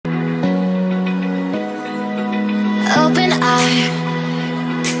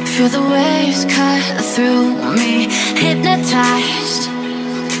Feel the waves cut through me, hypnotized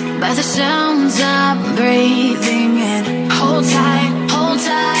by the sounds I'm breathing in. Hold tight, hold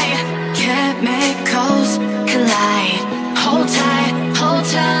tight, chemicals collide. Hold tight, hold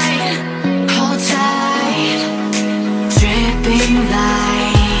tight, hold tight. Dripping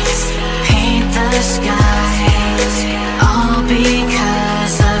lights paint the skies, all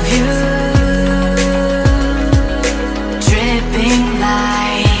because of you. Dripping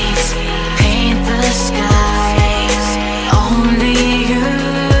lights paint the skies, only you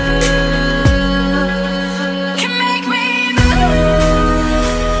can make me move.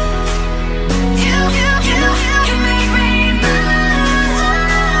 You can make me move.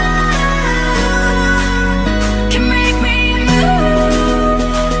 Can make me move.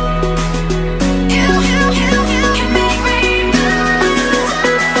 You can make me move.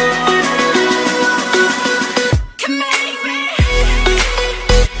 Can make me.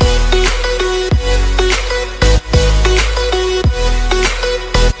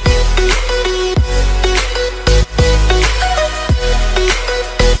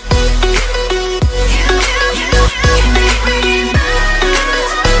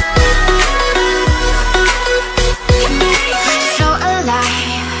 So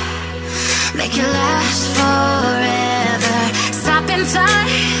alive, make it last forever. Stop in time,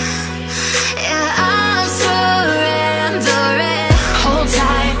 yeah, I'm surrendering. Hold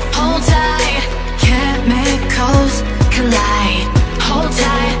tight, chemicals collide. Hold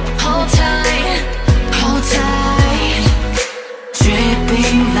tight, hold tight, hold tight.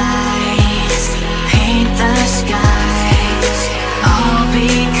 Dripping lights paint the skies, all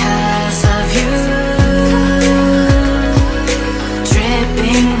because of you.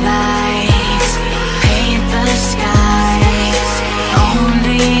 Dripping lights paint the skies,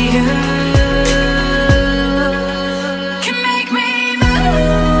 only you can make me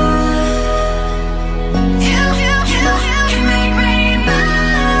move. You can make me move.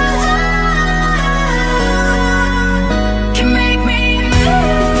 Can make me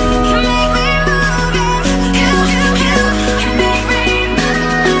move. Can make me move. You can make me move.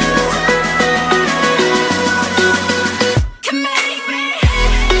 Can make me.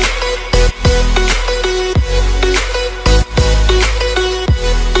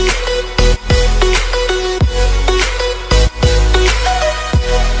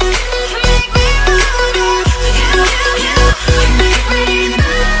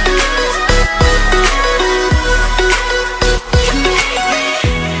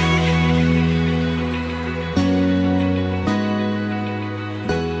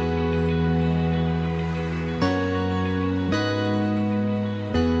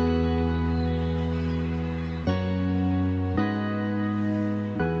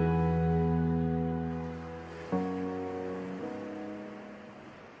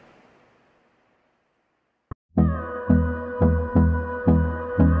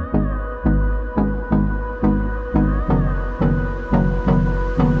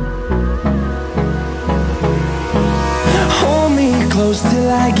 Hold me close till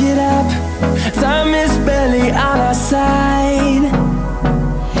I get up. Time is barely on our side.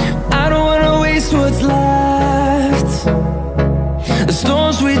 I don't wanna waste what's left. The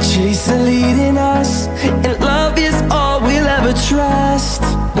storms we chase are leading us, and love is all we'll ever trust.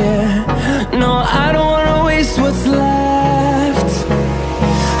 Yeah, no, I don't wanna waste what's left.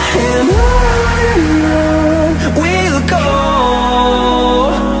 And on we'll go,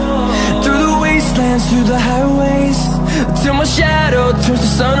 through the wastelands, through the highways, till my shadow turns to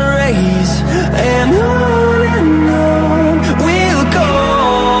sun rays. And on